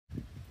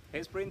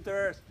Hey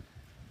sprinters,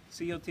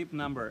 CEO tip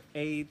number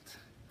 8,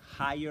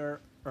 hire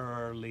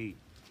early.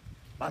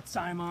 But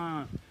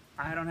Simon,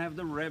 I don't have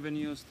the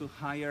revenues to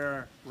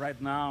hire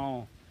right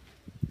now.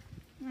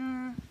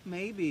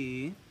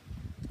 Maybe,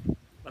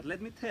 but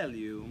let me tell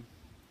you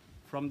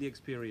from the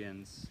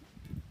experience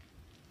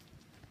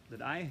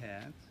that I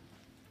had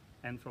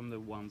and from the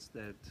ones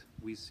that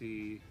we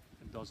see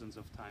dozens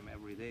of times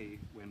every day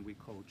when we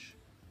coach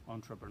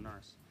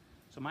entrepreneurs.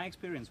 So my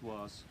experience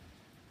was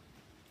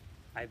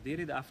I did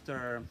it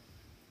after,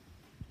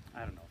 I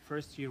don't know,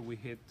 first year we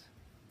hit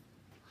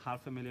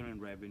 $500,000 in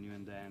revenue,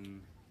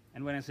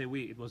 and when I say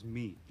we, it was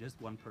me,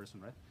 just one person,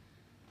 right?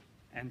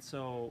 And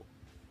so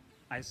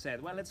I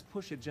said, well, let's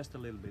push it just a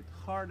little bit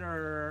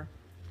harder.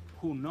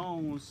 Who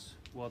knows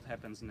what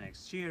happens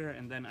next year?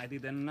 And then I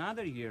did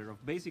another year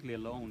of basically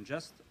alone.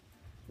 Just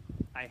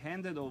I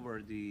handed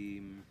over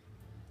the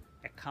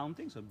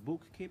accounting, so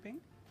bookkeeping,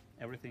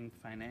 everything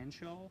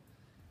financial,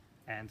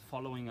 and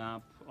following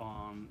up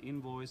on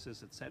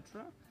invoices,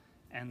 etc.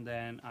 And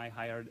then I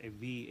hired a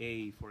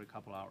VA for a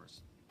couple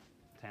hours,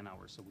 10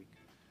 hours a week.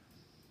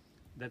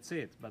 That's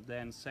it. But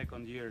then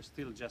second year,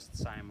 still just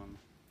Simon.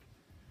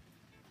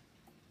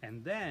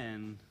 And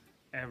then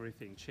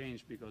everything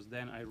changed because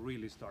then I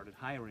really started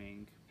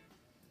hiring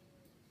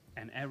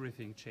and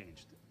everything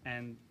changed.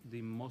 And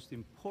the most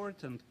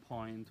important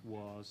point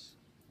was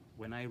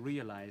when I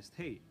realized,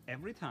 hey,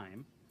 every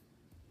time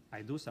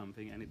I do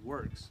something and it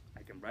works,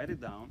 I can write it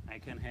down, I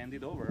can hand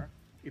it over,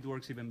 it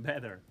works even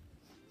better.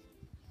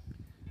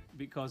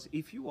 Because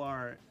if you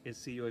are a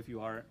CEO, if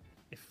you are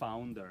a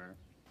founder,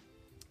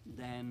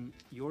 then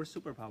your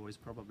superpower is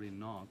probably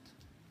not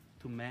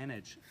to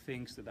manage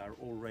things that are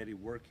already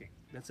working.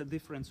 That's a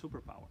different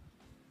superpower.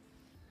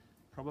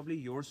 Probably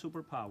your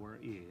superpower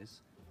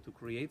is to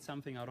create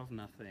something out of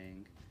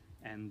nothing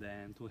and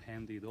then to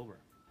hand it over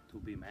to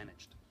be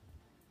managed.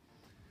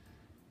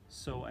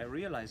 So I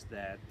realized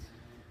that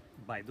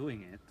by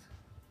doing it,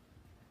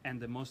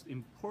 and the most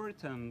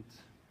important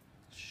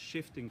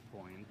shifting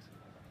point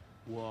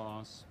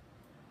was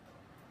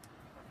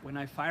when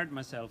I fired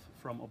myself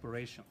from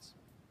operations.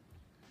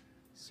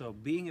 So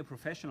being a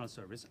professional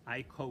service,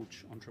 I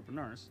coach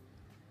entrepreneurs.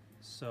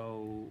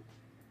 So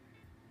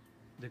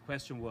the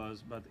question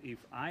was, but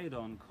if I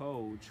don't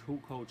coach, who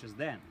coaches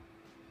then?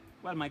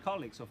 Well, my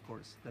colleagues, of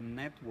course, the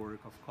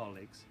network of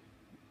colleagues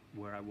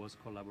where I was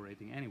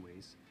collaborating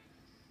anyways.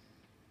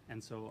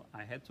 And so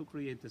I had to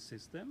create the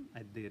system.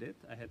 I did it.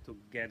 I had to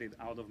get it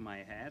out of my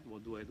head.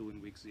 What do I do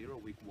in week 0,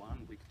 week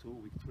 1, week 2,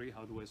 week 3?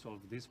 How do I solve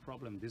this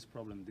problem, this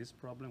problem, this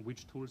problem?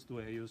 Which tools do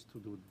I use to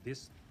do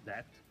this,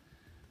 that?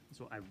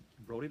 So I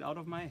wrote it out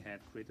of my head,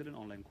 created an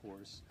online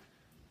course,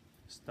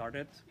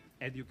 started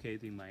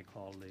educating my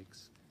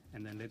colleagues,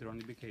 and then later on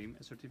it became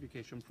a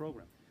certification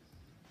program.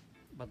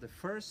 But the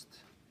first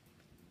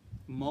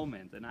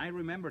moment, and I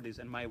remember this,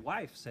 and my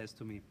wife says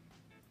to me,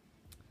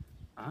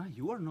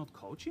 you are not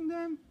coaching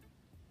them?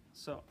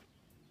 So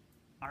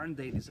aren't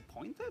they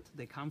disappointed?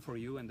 They come for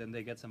you and then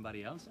they get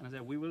somebody else? And I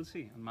said, we will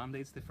see. On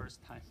Monday, it's the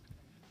first time.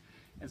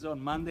 And so on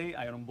Monday,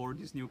 I onboard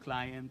this new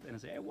client and I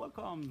say, hey,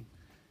 welcome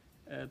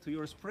to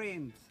your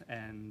sprint.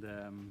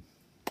 And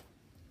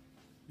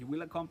you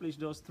will accomplish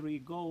those 3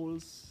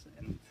 goals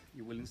and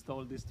you will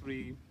install these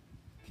 3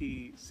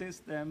 key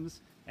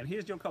systems. And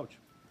here's your coach.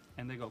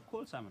 And they go,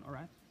 cool, Simon. All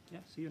right. Yeah,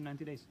 see you in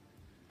 90 days.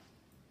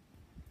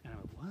 And I'm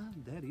like,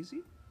 what? That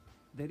easy?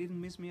 They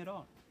didn't miss me at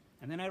all.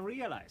 And then I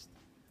realized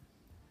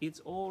it's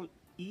all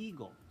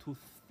ego to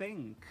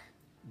think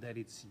that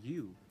it's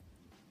you.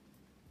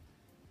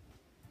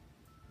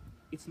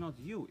 It's not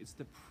you, it's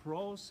the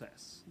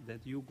process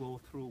that you go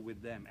through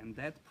with them. And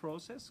that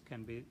process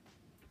can be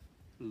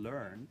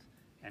learned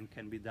and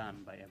can be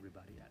done by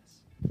everybody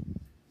else.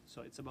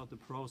 So it's about the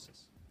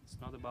process. It's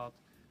not about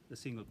the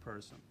single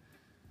person.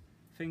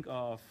 Think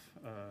of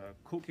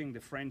cooking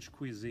the French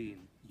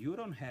cuisine. You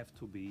don't have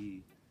to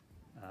be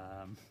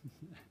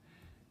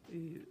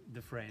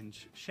the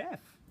French chef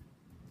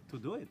to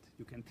do it.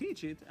 You can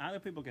teach it, other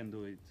people can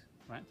do it,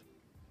 right?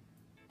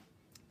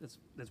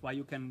 That's why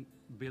you can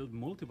build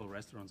multiple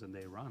restaurants and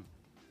they run.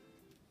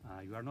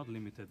 You are not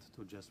limited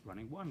to just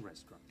running one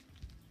restaurant,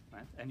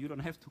 right? And you don't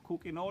have to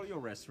cook in all your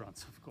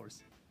restaurants, of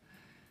course.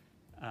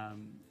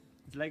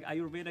 It's like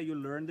Ayurveda, you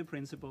learn the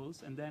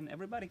principles and then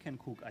everybody can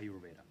cook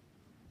Ayurveda.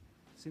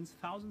 Since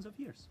thousands of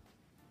years.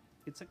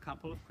 It's a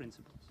couple of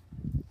principles.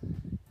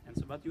 And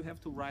so, but you have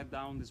to write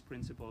down these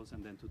principles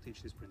and then to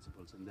teach these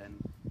principles and then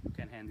you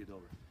can hand it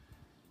over.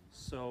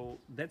 So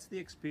that's the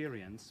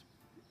experience.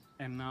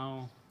 And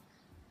now,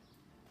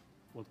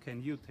 what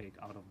can you take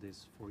out of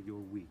this for your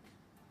week?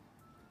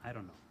 I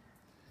don't know.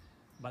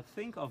 But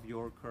think of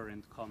your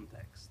current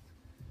context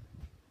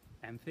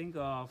and think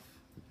of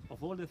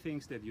all the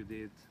things that you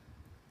did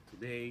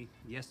today,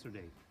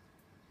 yesterday.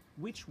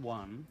 Which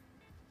one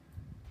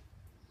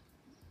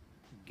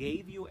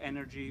gave you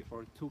energy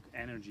or took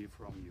energy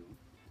from you?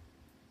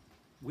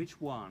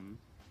 Which one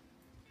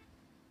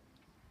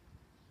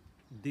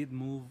did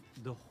move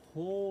the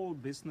whole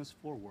business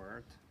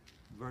forward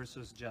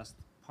versus just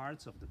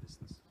parts of the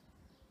business?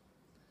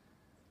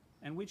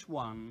 And which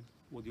one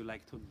would you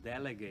like to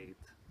delegate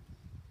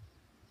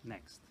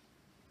next?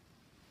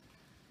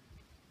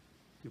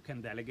 You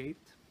can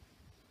delegate.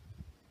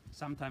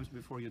 Sometimes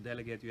before you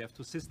delegate, you have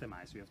to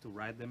systemize. You have to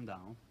write them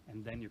down,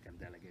 and then you can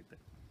delegate them.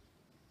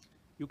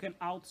 You can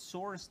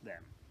outsource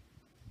them,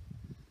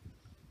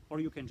 or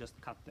you can just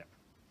cut them.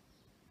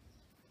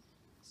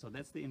 So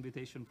that's the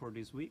invitation for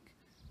this week.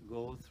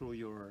 Go through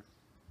your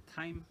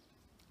time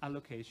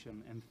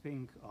allocation and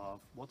think of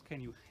what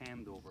can you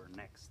hand over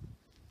next.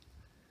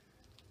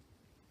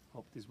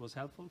 Hope this was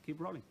helpful.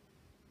 Keep rolling.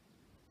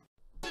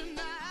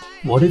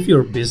 What if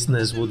your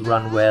business would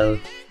run well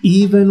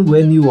even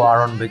when you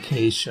are on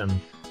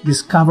vacation?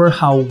 Discover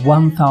how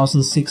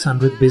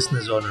 1,600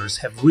 business owners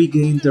have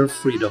regained their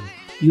freedom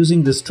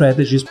using the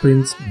Strategy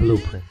Sprints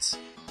blueprints.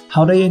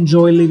 How they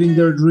enjoy living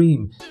their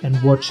dream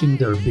and watching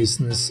their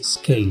business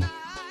scale.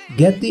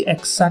 Get the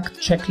exact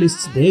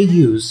checklists they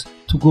use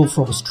to go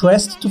from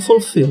stressed to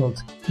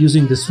fulfilled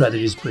using the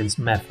Strategy Sprints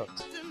method.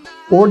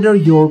 Order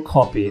your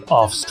copy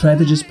of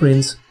Strategy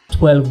Sprints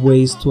 12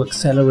 Ways to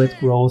Accelerate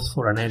Growth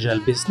for an Agile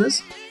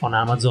Business on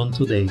Amazon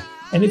today.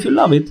 And if you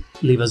love it,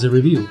 leave us a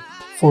review.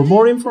 For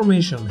more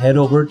information, head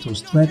over to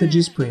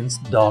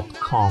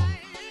strategysprints.com.